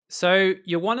So,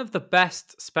 you're one of the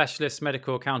best specialist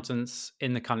medical accountants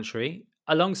in the country.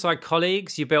 Alongside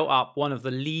colleagues, you built up one of the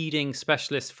leading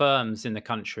specialist firms in the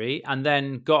country and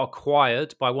then got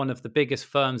acquired by one of the biggest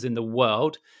firms in the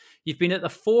world. You've been at the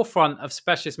forefront of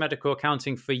specialist medical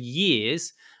accounting for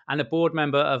years and a board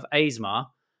member of AISMA.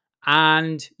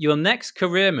 And your next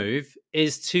career move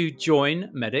is to join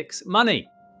Medics Money.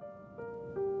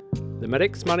 The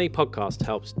Medics Money podcast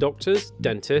helps doctors,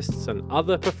 dentists, and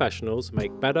other professionals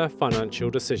make better financial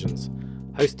decisions.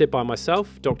 Hosted by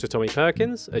myself, Dr. Tommy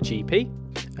Perkins, a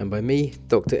GP. And by me,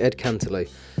 Dr. Ed Canterlow,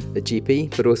 a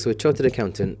GP, but also a chartered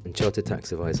accountant and chartered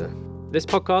tax advisor. This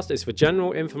podcast is for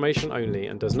general information only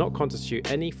and does not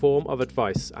constitute any form of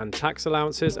advice, and tax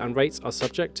allowances and rates are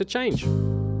subject to change.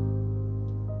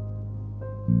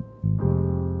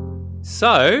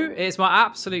 So, it's my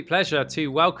absolute pleasure to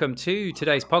welcome to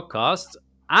today's podcast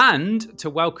and to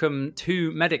welcome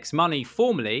to Medics Money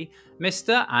formally,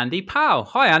 Mr. Andy Powell.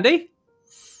 Hi, Andy.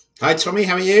 Hi, Tommy.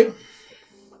 How are you?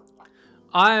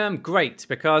 I am great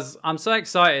because I'm so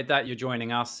excited that you're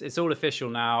joining us. It's all official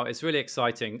now. It's really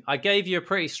exciting. I gave you a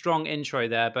pretty strong intro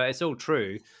there, but it's all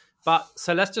true.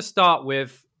 So let's just start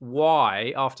with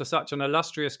why, after such an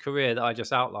illustrious career that I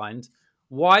just outlined,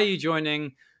 why are you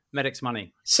joining Medics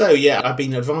Money? So, I've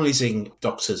been advising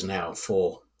doctors now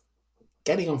for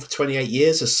getting on for 28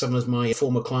 years, as some of my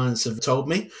former clients have told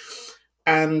me.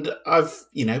 And I've,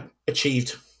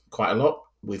 achieved quite a lot.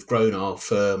 We've grown our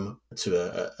firm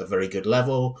to a very good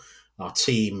level. Our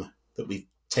team that we've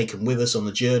taken with us on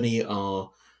the journey are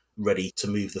ready to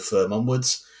move the firm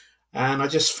onwards. And I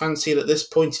just fancied at this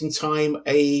point in time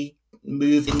a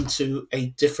move into a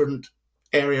different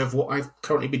area of what I've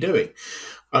currently been doing.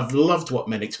 I've loved what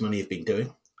Medics Money have been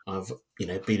doing. I've,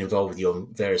 been involved with you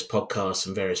on various podcasts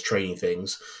and various training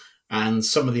things. And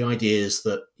some of the ideas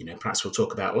that, perhaps we'll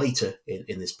talk about later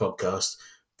in this podcast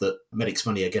that Medics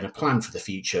Money are going to plan for the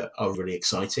future are really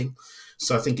exciting.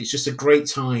 So I think it's just a great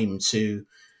time to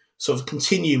sort of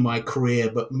continue my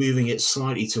career, but moving it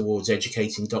slightly towards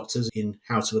educating doctors in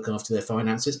how to look after their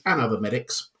finances and other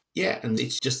medics. Yeah, and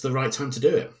it's just the right time to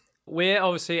do it. We're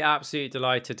obviously absolutely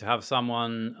delighted to have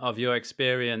someone of your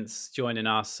experience joining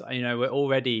us. We're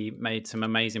already made some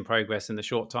amazing progress in the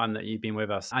short time that you've been with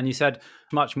us. And you said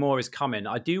much more is coming.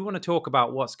 I do want to talk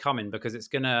about what's coming because it's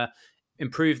going to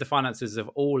improve the finances of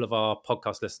all of our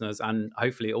podcast listeners and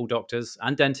hopefully all doctors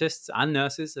and dentists and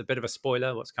nurses. A bit of a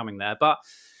spoiler, what's coming there. But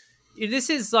this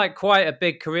is like quite a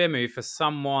big career move for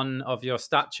someone of your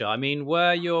stature. I mean,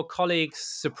 were your colleagues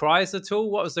surprised at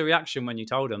all? What was the reaction when you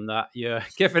told them that you're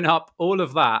giving up all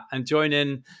of that and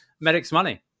joining Medics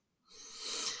Money?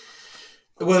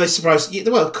 Well, they're surprised.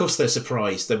 Well, of course they're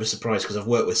surprised. They were surprised because I've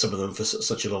worked with some of them for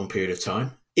such a long period of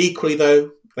time. Equally,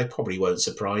 though, they probably weren't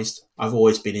surprised. I've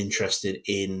always been interested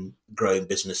in growing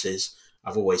businesses.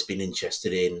 I've always been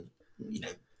interested in,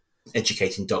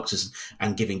 educating doctors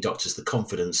and giving doctors the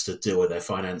confidence to deal with their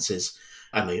finances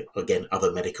and, again,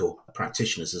 other medical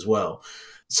practitioners as well.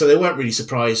 So they weren't really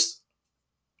surprised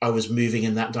I was moving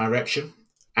in that direction.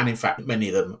 And in fact, many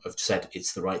of them have said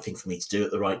it's the right thing for me to do at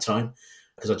the right time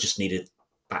because I just needed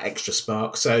that extra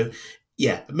spark. So,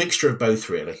 a mixture of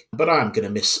both, really. But I am going to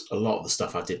miss a lot of the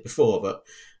stuff I did before. But,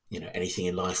 anything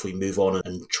in life, we move on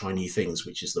and try new things,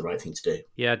 which is the right thing to do.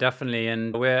 Yeah, definitely.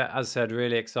 And we're, as I said,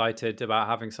 really excited about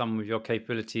having someone with your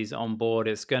capabilities on board.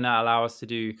 It's going to allow us to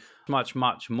do much,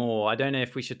 much more. I don't know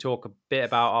if we should talk a bit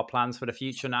about our plans for the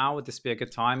future now. Would this be a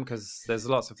good time? Because there's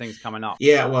lots of things coming up.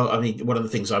 Yeah, well, I mean, one of the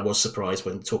things I was surprised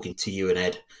when talking to you and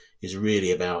Ed is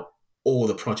really about all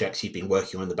the projects you've been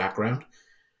working on in the background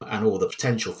and all the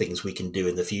potential things we can do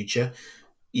in the future.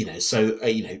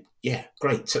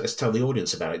 Great. So let's tell the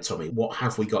audience about it, Tommy. What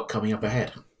have we got coming up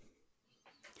ahead?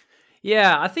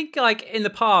 Yeah, I think like in the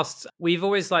past, we've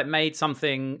always like made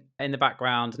something in the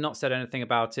background, not said anything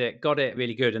about it, got it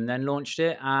really good and then launched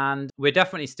it. And we're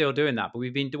definitely still doing that, but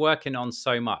we've been working on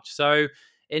so much. So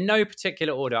in no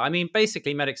particular order, I mean,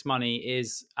 basically Medics Money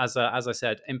is, as I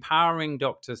said, empowering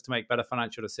doctors to make better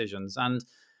financial decisions. And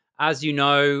as you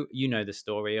know the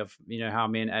story of, how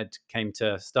me and Ed came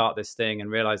to start this thing and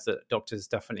realized that doctors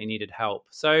definitely needed help.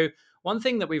 So one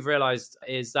thing that we've realized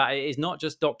is that it is not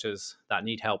just doctors that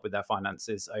need help with their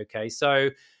finances. Okay. So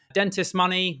Dentist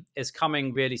Money is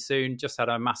coming really soon. Just had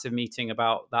a massive meeting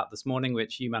about that this morning,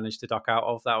 which you managed to duck out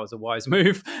of. That was a wise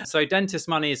move. So Dentist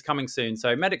Money is coming soon.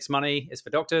 So Medics Money is for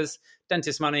doctors.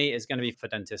 Dentist Money is going to be for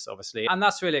dentists, obviously. And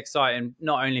that's really exciting,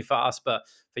 not only for us, but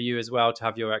for you as well to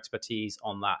have your expertise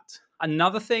on that.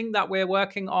 Another thing that we're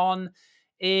working on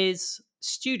is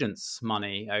Students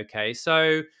Money. Okay.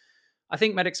 So I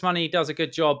think Medics Money does a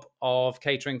good job of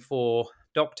catering for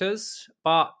doctors,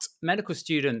 but medical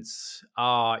students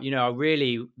are, are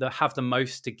really that have the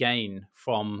most to gain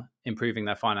from improving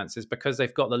their finances because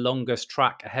they've got the longest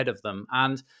track ahead of them.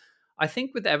 And I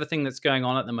think with everything that's going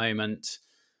on at the moment,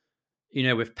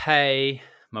 with pay,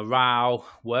 morale,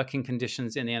 working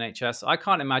conditions in the NHS, I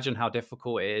can't imagine how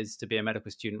difficult it is to be a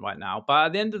medical student right now. But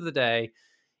at the end of the day,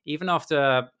 even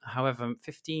after however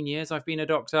 15 years I've been a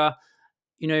doctor,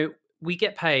 we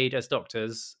get paid as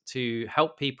doctors to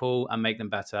help people and make them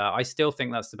better. I still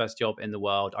think that's the best job in the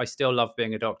world. I still love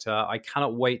being a doctor. I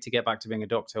cannot wait to get back to being a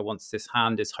doctor once this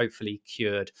hand is hopefully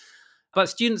cured. But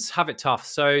students have it tough.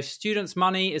 So Students'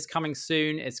 Money is coming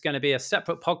soon. It's going to be a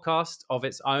separate podcast of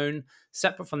its own,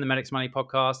 separate from the Medics Money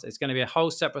podcast. It's going to be a whole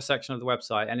separate section of the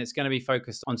website, and it's going to be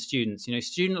focused on students.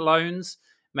 Student loans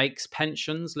makes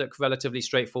pensions look relatively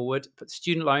straightforward, but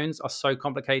student loans are so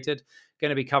complicated. Going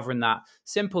to be covering that.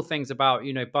 Simple things about,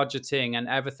 budgeting and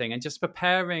everything, and just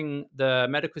preparing the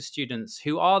medical students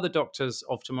who are the doctors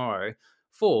of tomorrow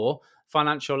for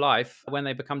financial life when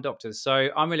they become doctors. So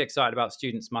I'm really excited about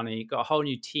Students' Money. Got a whole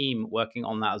new team working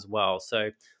on that as well.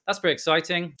 So that's pretty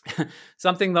exciting.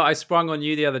 Something that I sprung on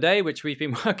you the other day, which we've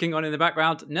been working on in the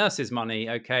background, Nurses' Money.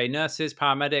 Okay, nurses,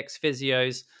 paramedics,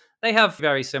 physios, they have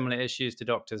very similar issues to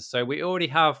doctors. So we already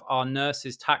have our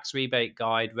nurses tax rebate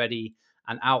guide ready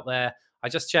and out there. I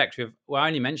just checked. I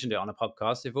only mentioned it on a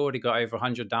podcast. We've already got over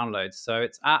 100 downloads. So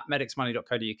it's at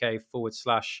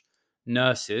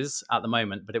medicsmoney.co.uk/nurses at the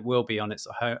moment, but it will be on its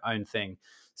own thing.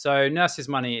 So Nurses'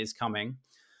 Money is coming.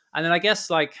 And then I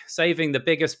guess saving the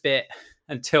biggest bit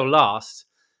until last,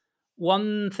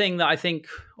 one thing that I think,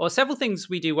 or several things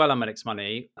we do well on Medics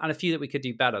Money and a few that we could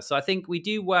do better. So I think we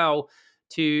do well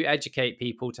to educate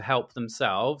people to help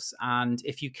themselves. And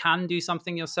if you can do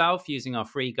something yourself using our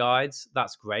free guides,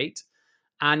 that's great.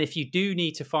 And if you do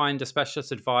need to find a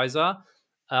specialist advisor,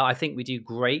 I think we do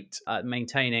great at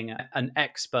maintaining an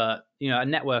expert, a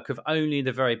network of only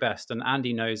the very best. And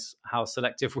Andy knows how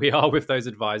selective we are with those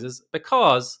advisors,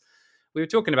 because we were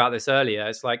talking about this earlier.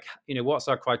 It's what's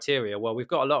our criteria? Well, we've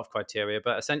got a lot of criteria,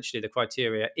 but essentially the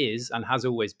criteria is, and has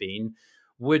always been,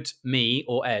 would me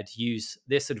or Ed use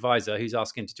this advisor who's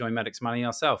asking to join Medics Money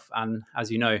ourselves? And as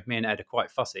you know, me and Ed are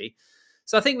quite fussy.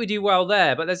 So I think we do well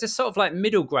there. But there's this sort of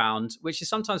middle ground, which is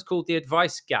sometimes called the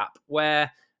advice gap,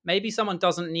 where maybe someone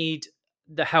doesn't need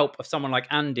the help of someone like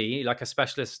Andy, like a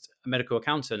specialist medical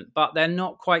accountant, but they're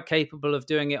not quite capable of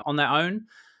doing it on their own.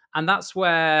 And that's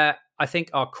where I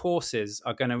think our courses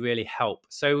are going to really help.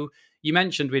 So you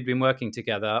mentioned we'd been working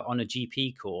together on a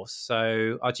GP course.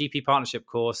 So our GP partnership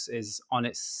course is on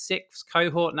its 6th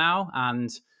cohort now. And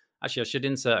actually, I should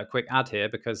insert a quick ad here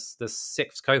because the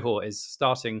 6th cohort is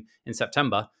starting in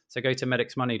September. So go to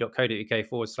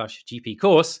medicsmoney.co.uk/GP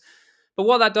course. But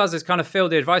what that does is kind of fill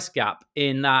the advice gap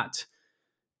in that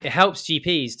it helps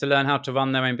GPs to learn how to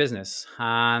run their own business.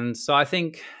 And so I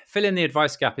think filling the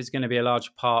advice gap is going to be a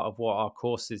large part of what our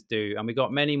courses do. And we've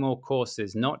got many more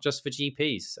courses, not just for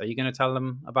GPs. Are you going to tell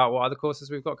them about what other courses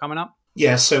we've got coming up?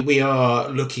 Yeah, so we are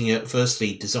looking at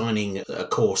firstly designing a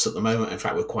course at the moment. In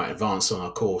fact, we're quite advanced on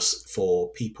our course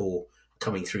for people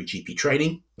coming through GP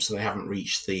training. So they haven't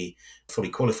reached the fully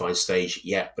qualified stage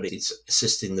yet, but it's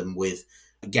assisting them with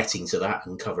getting to that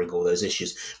and covering all those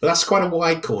issues. But that's quite a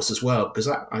wide course as well, because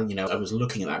I was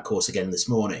looking at that course again this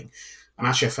morning, and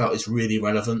actually I felt it's really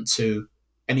relevant to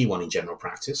anyone in general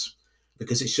practice,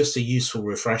 because it's just a useful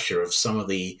refresher of some of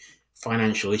the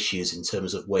financial issues in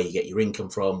terms of where you get your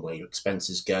income from, where your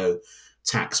expenses go,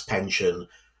 tax, pension,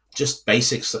 just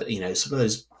basics. Some of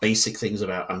those basic things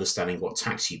about understanding what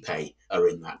tax you pay are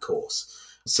in that course.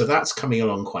 So that's coming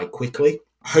along quite quickly.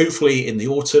 Hopefully in the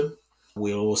autumn,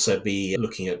 we'll also be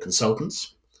looking at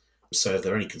consultants. So if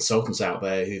there are any consultants out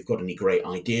there who've got any great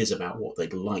ideas about what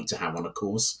they'd like to have on a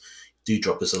course, do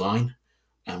drop us a line,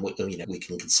 and we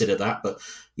can consider that. But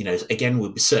again,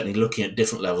 we'll be certainly looking at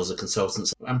different levels of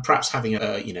consultants, and perhaps having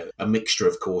a mixture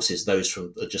of courses, those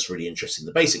from are just really interested in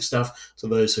the basic stuff, to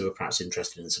those who are perhaps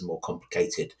interested in some more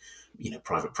complicated,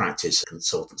 private practice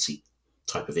consultancy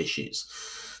type of issues.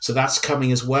 So that's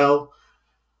coming as well.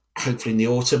 Hopefully in the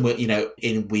autumn,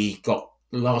 we got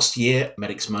last year,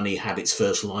 Medics Money had its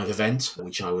first live event,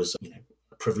 which I was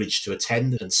privileged to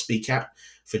attend and speak at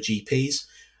for GPs.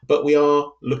 But we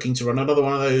are looking to run another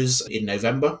one of those in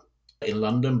November in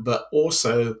London, but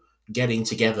also getting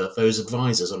together those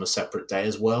advisors on a separate day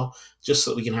as well, just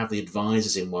so that we can have the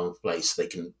advisors in one place. They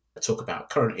can talk about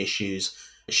current issues,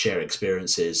 share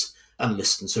experiences, and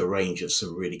listen to a range of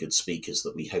some really good speakers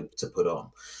that we hope to put on.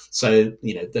 So,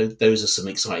 those are some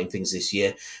exciting things this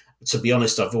year. To be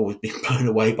honest, I've always been blown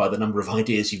away by the number of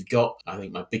ideas you've got. I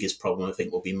think my biggest problem,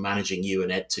 will be managing you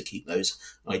and Ed to keep those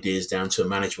ideas down to a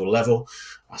manageable level.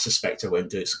 I suspect I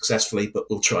won't do it successfully, but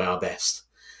we'll try our best.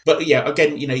 But yeah,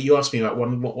 again, you asked me about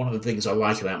one of the things I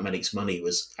like about Medics Money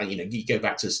was, you go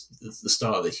back to the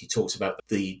start of this, you talked about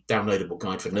the downloadable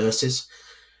guide for nurses.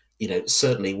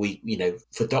 Certainly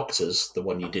for doctors, the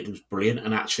one you did was brilliant.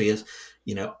 And actually, as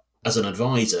an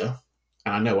advisor,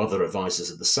 and I know other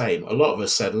advisors are the same, a lot of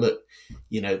us said, look,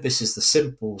 this is the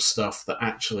simple stuff that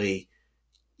actually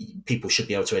people should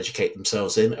be able to educate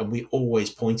themselves in. And we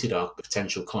always pointed our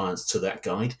potential clients to that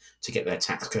guide to get their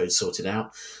tax codes sorted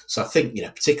out. So I think,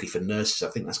 particularly for nurses,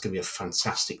 I think that's going to be a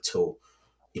fantastic tool.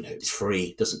 It's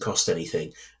free, doesn't cost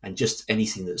anything. And just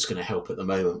anything that's going to help at the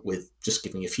moment with just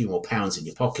giving a few more pounds in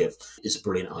your pocket is a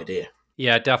brilliant idea.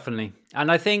 Yeah, definitely.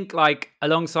 And I think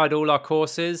alongside all our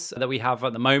courses that we have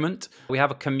at the moment, we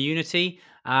have a community.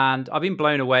 And I've been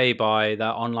blown away by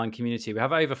that online community. We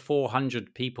have over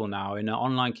 400 people now in an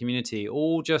online community,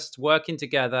 all just working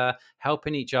together,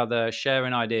 helping each other,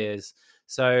 sharing ideas.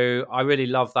 So I really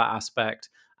love that aspect.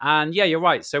 And yeah, you're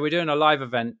right. So we're doing a live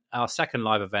event, our second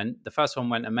live event. The first one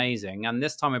went amazing. And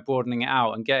this time we're broadening it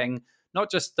out and getting not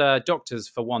just doctors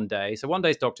for one day. So one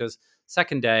day's doctors,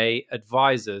 second day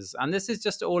advisors. And this is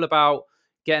just all about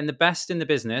getting the best in the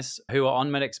business who are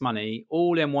on Medics Money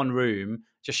all in one room,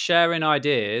 just sharing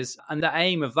ideas. And the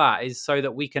aim of that is so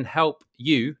that we can help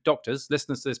you, doctors,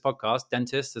 listeners to this podcast,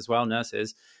 dentists as well,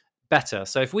 nurses, better.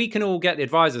 So if we can all get the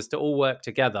advisors to all work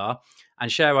together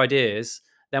and share ideas,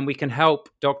 then we can help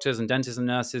doctors and dentists and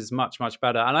nurses much, much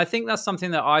better. And I think that's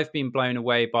something that I've been blown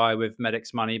away by with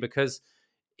Medics Money, because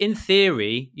in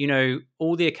theory,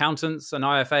 all the accountants and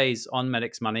IFAs on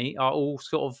Medics Money are all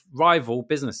sort of rival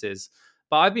businesses.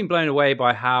 But I've been blown away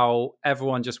by how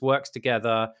everyone just works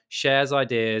together, shares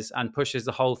ideas, and pushes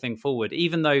the whole thing forward,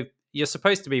 even though you're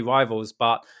supposed to be rivals.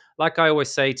 But like I always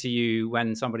say to you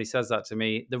when somebody says that to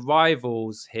me, the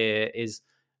rivals here is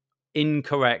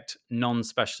incorrect,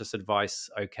 non-specialist advice,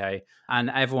 okay? And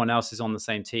everyone else is on the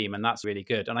same team, and that's really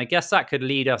good. And I guess that could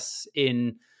lead us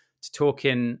in to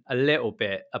talking a little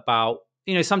bit about,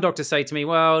 some doctors say to me,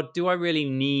 well, do I really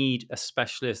need a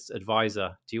specialist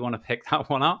advisor? Do you want to pick that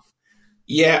one up?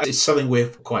 Yeah, it's something we're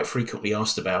quite frequently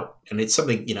asked about. And it's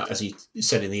something, as you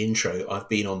said in the intro, I've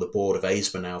been on the board of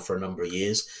AISBA now for a number of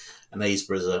years. And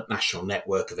AISBA is a national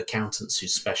network of accountants who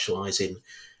specialise in,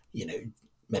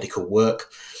 medical work.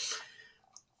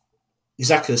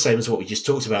 Exactly the same as what we just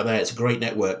talked about there. It's a great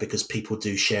network because people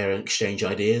do share and exchange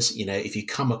ideas. If you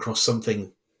come across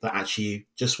something that actually you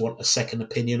just want a second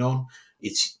opinion on,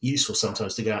 it's useful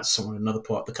sometimes to go out to someone in another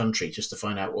part of the country just to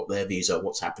find out what their views are,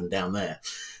 what's happened down there.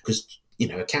 Because,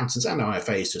 accountants and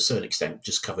IFAs to a certain extent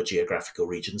just cover geographical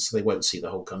regions, so they won't see the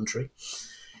whole country.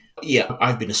 Yeah,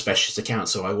 I've been a specialist accountant,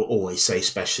 so I will always say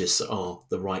specialists are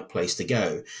the right place to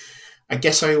go. I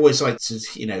guess I always like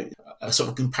to, a sort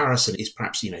of comparison is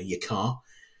perhaps, your car.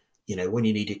 When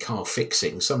you need your car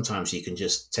fixing, sometimes you can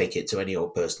just take it to any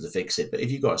old person to fix it. But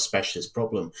if you've got a specialist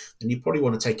problem, then you probably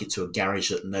want to take it to a garage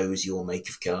that knows your make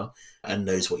of car and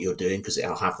knows what you're doing, because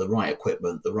it'll have the right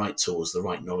equipment, the right tools, the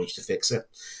right knowledge to fix it.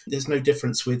 There's no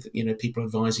difference with, people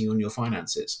advising on your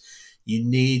finances. You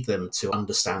need them to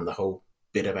understand the whole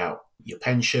bit about your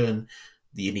pension.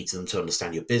 You need them to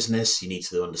understand your business. You need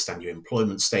to understand your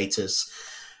employment status.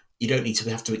 You don't need to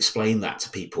have to explain that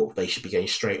to people. They should be going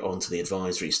straight on to the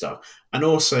advisory stuff. And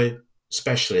also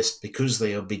specialists, because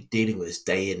they will be dealing with this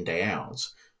day in, day out,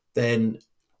 then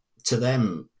to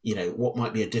them, what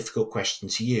might be a difficult question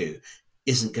to you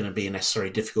isn't going to be a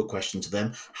necessarily difficult question to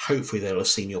them. Hopefully they'll have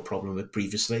seen your problem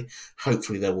previously.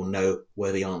 Hopefully they will know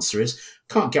where the answer is.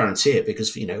 Can't guarantee it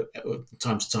because,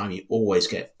 time to time you always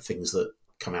get things that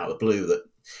come out of the blue that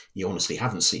you honestly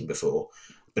haven't seen before.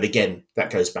 But again,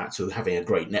 that goes back to having a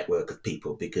great network of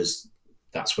people, because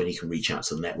that's when you can reach out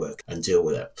to the network and deal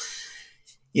with it.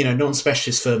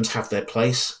 Non-specialist firms have their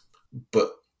place, but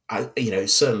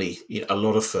certainly a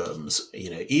lot of firms,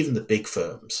 even the big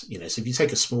firms, so if you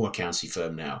take a small accountancy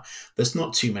firm now, there's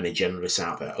not too many generalists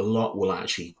out there. A lot will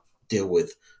actually deal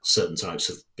with certain types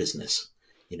of business.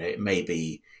 It may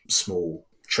be small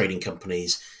trading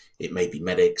companies, it may be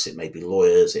medics, it may be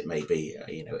lawyers, it may be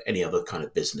any other kind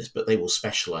of business, but they will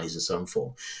specialize in some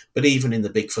form. But even in the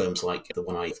big firms like the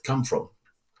one I've come from,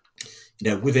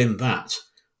 within that,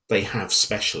 they have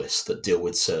specialists that deal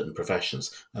with certain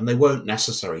professions, and they won't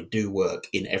necessarily do work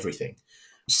in everything.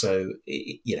 So,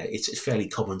 it's fairly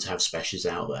common to have specialists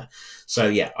out there. So,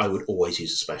 yeah, I would always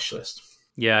use a specialist.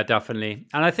 Yeah, definitely.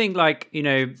 And I think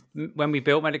when we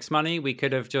built Medics Money, we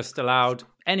could have just allowed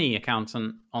any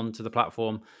accountant onto the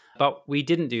platform. But we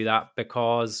didn't do that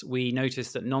because we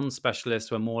noticed that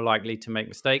non-specialists were more likely to make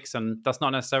mistakes. And that's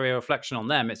not necessarily a reflection on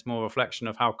them. It's more a reflection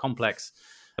of how complex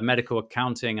medical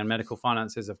accounting and medical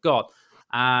finances have got.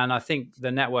 And I think the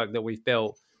network that we've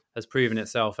built has proven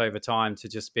itself over time to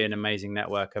just be an amazing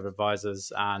network of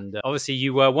advisors. And obviously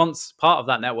you were once part of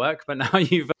that network, but now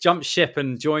you've jumped ship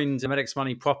and joined Medix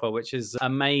Money proper, which is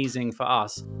amazing for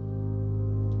us.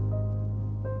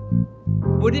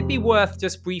 Would it be worth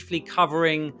just briefly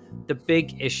covering the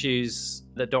big issues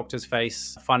that doctors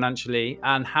face financially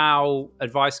and how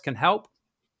advice can help?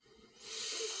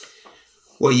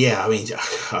 Well, yeah, I mean,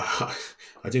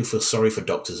 I do feel sorry for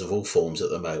doctors of all forms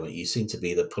at the moment. You seem to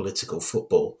be the political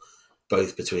football,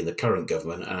 both between the current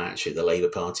government and actually the Labour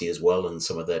Party as well, and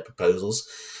some of their proposals.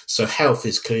 So health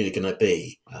is clearly going to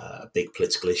be a big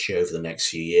political issue over the next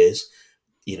few years.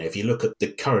 You know, if you look at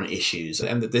the current issues,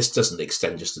 and this doesn't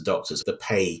extend just to doctors, the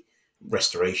pay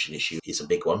restoration issue is a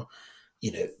big one.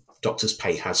 You know, doctors'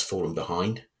 pay has fallen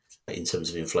behind in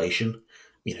terms of inflation.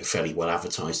 You know, fairly well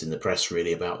advertised in the press,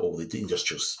 really, about all the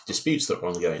industrial disputes that are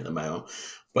ongoing at the moment.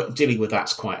 But dealing with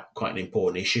that's quite an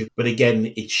important issue. But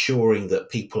again, ensuring that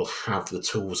people have the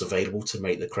tools available to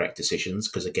make the correct decisions,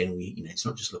 because again, it's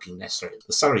not just looking necessarily at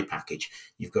the salary package.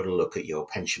 You've got to look at your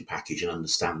pension package and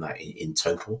understand that in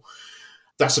total.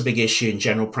 That's a big issue in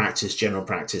general practice. General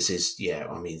practice is,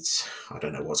 I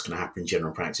don't know what's going to happen in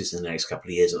general practice in the next couple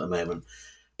of years at the moment.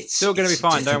 It's still going to be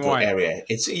fine, don't worry. Area.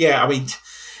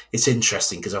 It's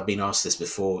interesting because I've been asked this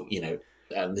before,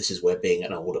 and this is where being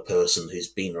an older person who's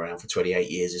been around for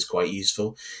 28 years is quite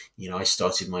useful. I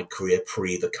started my career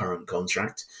pre the current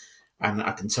contract, and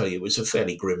I can tell you it was a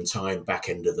fairly grim time back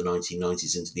end of the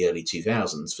 1990s into the early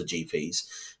 2000s for GPs.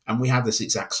 And we had this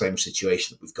exact same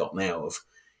situation that we've got now of,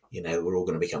 we're all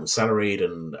going to become salaried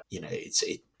and,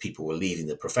 people were leaving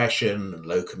the profession and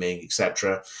locuming,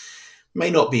 etc. May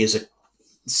not be as a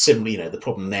similar, the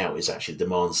problem now is actually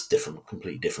demand's different,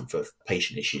 completely different for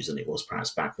patient issues than it was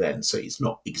perhaps back then. So it's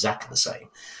not exactly the same.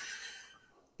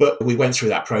 But we went through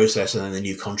that process and then the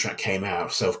new contract came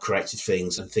out, self-corrected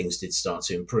things, and things did start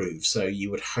to improve. So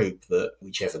you would hope that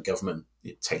whichever government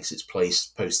it takes its place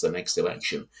post the next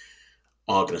election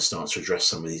are going to start to address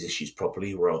some of these issues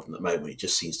properly, rather than at the moment it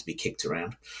just seems to be kicked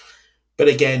around. But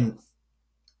again,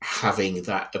 having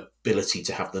that ability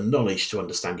to have the knowledge to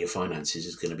understand your finances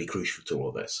is going to be crucial to all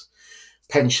of this.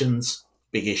 Pensions,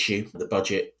 big issue. The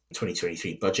budget,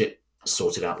 2023 budget,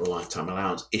 sorted out the lifetime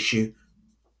allowance issue.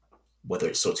 Whether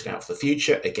it's sorted out for the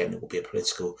future, again, it will be a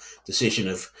political decision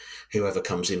of whoever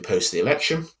comes in post the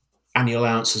election. Annual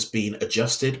allowance has been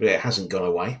adjusted, but it hasn't gone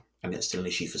away, and it's still an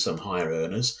issue for some higher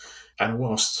earners. And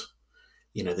whilst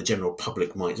the general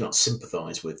public might not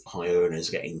sympathise with high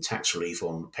earners getting tax relief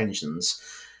on pensions,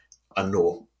 and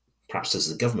nor perhaps does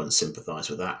the government sympathise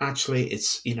with that. Actually,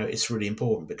 it's really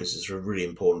important because it's a really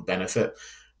important benefit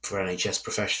for NHS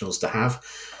professionals to have.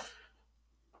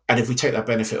 And if we take that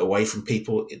benefit away from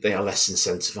people, they are less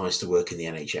incentivised to work in the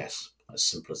NHS. As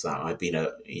simple as that. I've been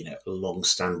a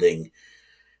long-standing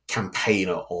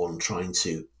campaigner on trying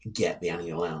to get the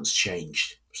annual allowance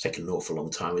changed. It's taken an awful long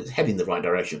time. It's heading in the right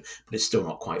direction, but it's still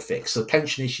not quite fixed. So the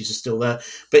pension issues are still there.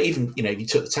 But even, if you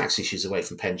took the tax issues away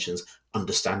from pensions,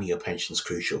 understanding your pension is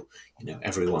crucial.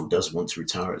 Everyone does want to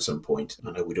retire at some point.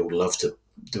 I know we'd all love to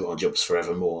do our jobs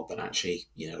forevermore, but actually,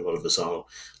 a lot of us are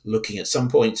looking at some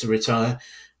point to retire.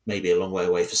 Maybe a long way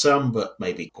away for some, but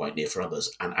maybe quite near for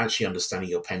others. And actually understanding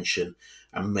your pension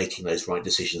and making those right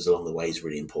decisions along the way is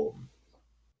really important.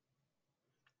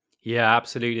 Yeah,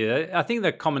 absolutely. I think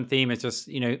the common theme is just,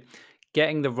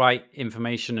 getting the right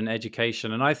information and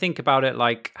education. And I think about it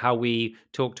like how we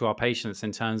talk to our patients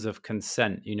in terms of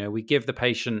consent. We give the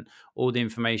patient all the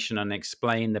information and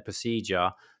explain the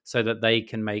procedure so that they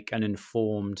can make an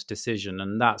informed decision.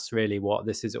 And that's really what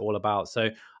this is all about. So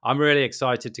I'm really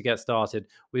excited to get started.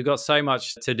 We've got so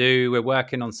much to do. We're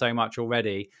working on so much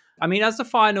already. I mean, as the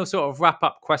final sort of wrap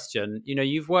up question,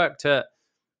 you've worked at,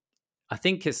 I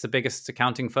think it's the biggest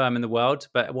accounting firm in the world,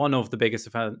 but one of the biggest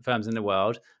firms in the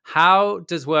world. How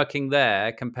does working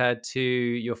there compared to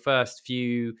your first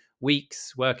few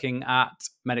weeks working at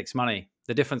Medix Money?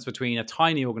 The difference between a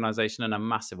tiny organization and a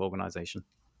massive organization?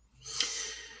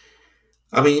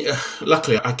 I mean,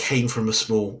 luckily I came from a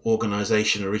small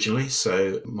organization originally.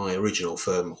 So my original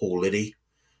firm, Hall Liddy,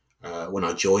 when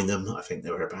I joined them, I think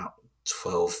there were about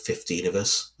 12, 15 of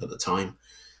us at the time.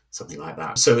 Something like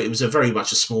that. So it was very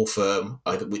much a small firm.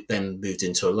 We then moved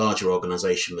into a larger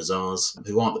organisation, Mazars,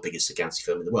 who aren't the biggest accounting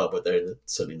firm in the world, but they're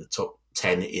certainly in the top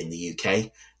 10 in the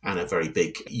UK and a very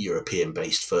big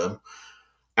European-based firm.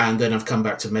 And then I've come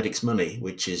back to Medix Money,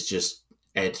 which is just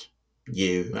Ed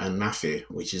you and Matthew,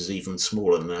 which is even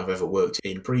smaller than I've ever worked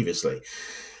in previously.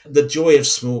 The joy of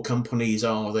small companies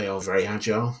are they are very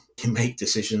agile. You make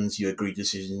decisions, you agree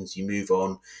decisions, you move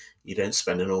on. You don't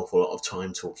spend an awful lot of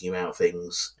time talking about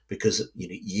things because you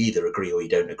either agree or you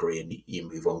don't agree, and you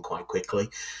move on quite quickly.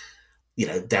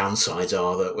 Downsides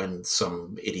are that when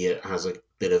some idiot has a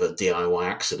bit of a DIY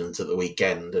accident at the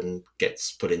weekend and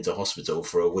gets put into hospital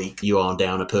for a week, you are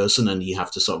down a person and you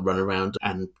have to sort of run around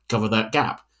and cover that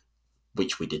gap,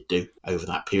 which we did do over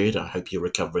that period. I hope you're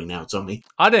recovering now, Tommy.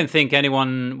 I don't think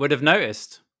anyone would have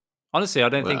noticed. Honestly, I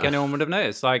don't think anyone would have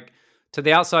noticed. Like, to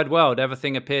the outside world,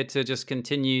 everything appeared to just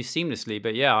continue seamlessly.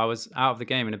 But yeah, I was out of the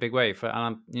game in a big way,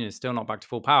 and I'm still not back to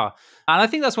full power. And I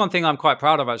think that's one thing I'm quite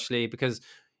proud of, actually, because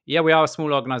yeah, we are a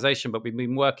small organization, but we've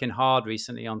been working hard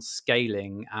recently on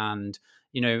scaling. And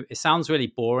it sounds really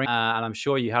boring, and I'm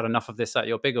sure you had enough of this at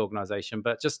your big organization,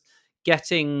 but just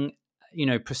getting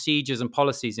procedures and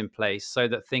policies in place so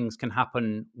that things can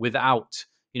happen without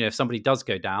if somebody does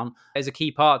go down is a key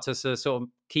part to sort of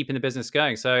keeping the business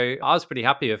going. So I was pretty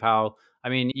happy with how,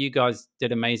 you guys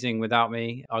did amazing without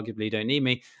me. Arguably, you don't need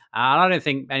me. And I don't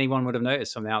think anyone would have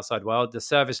noticed from the outside world. The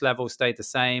service level stayed the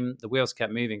same. The wheels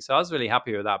kept moving. So I was really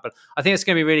happy with that. But I think it's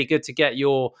going to be really good to get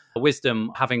your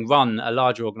wisdom, having run a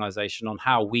larger organization, on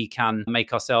how we can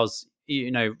make ourselves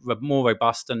more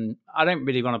robust. And I don't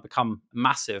really want to become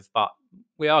massive, but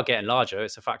we are getting larger.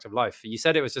 It's a fact of life. You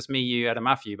said it was just me, you, Ed, and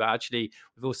Matthew, but actually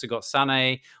we've also got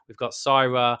Sane, we've got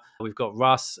Syra, we've got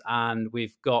Russ, and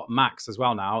we've got Max as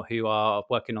well now, who are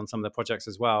working on some of the projects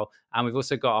as well. And we've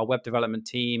also got our web development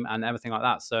team and everything like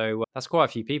that. So that's quite a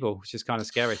few people, which is kind of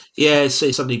scary. Yeah,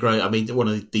 it's something great. One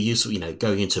of the use of,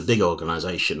 going into a big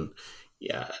organization,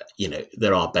 yeah,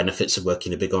 there are benefits of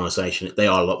working in a big organization. They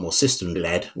are a lot more system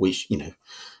led, which,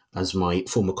 as my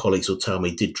former colleagues will tell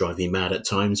me, did drive me mad at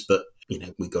times, but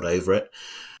we got over it.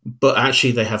 But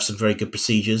actually, they have some very good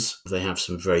procedures. They have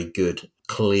some very good,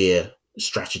 clear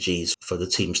strategies for the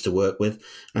teams to work with.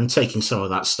 And taking some of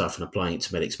that stuff and applying it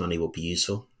to Medix Money will be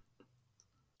useful.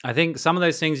 I think some of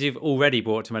those things you've already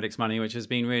brought to Medix Money, which has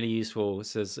been really useful.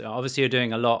 So obviously, you're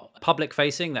doing a lot public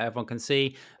facing that everyone can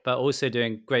see, but also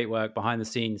doing great work behind the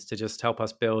scenes to just help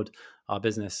us build our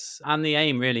business. And the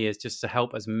aim really is just to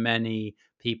help as many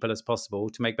people as possible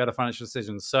to make better financial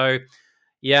decisions. So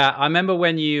yeah, I remember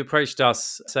when you approached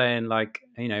us saying,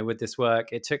 with this work,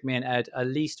 it took me and Ed at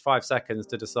least 5 seconds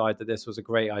to decide that this was a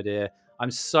great idea.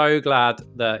 I'm so glad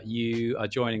that you are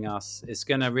joining us. It's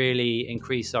going to really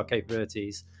increase our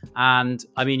capabilities. And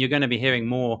you're going to be hearing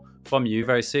more from you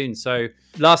very soon. So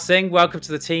last thing, welcome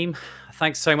to the team.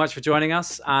 Thanks so much for joining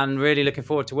us, and really looking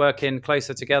forward to working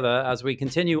closer together as we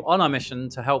continue on our mission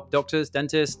to help doctors,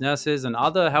 dentists, nurses, and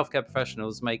other healthcare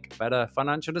professionals make better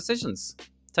financial decisions.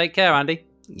 Take care, Andy.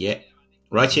 Yeah.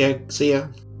 Rightio. See ya.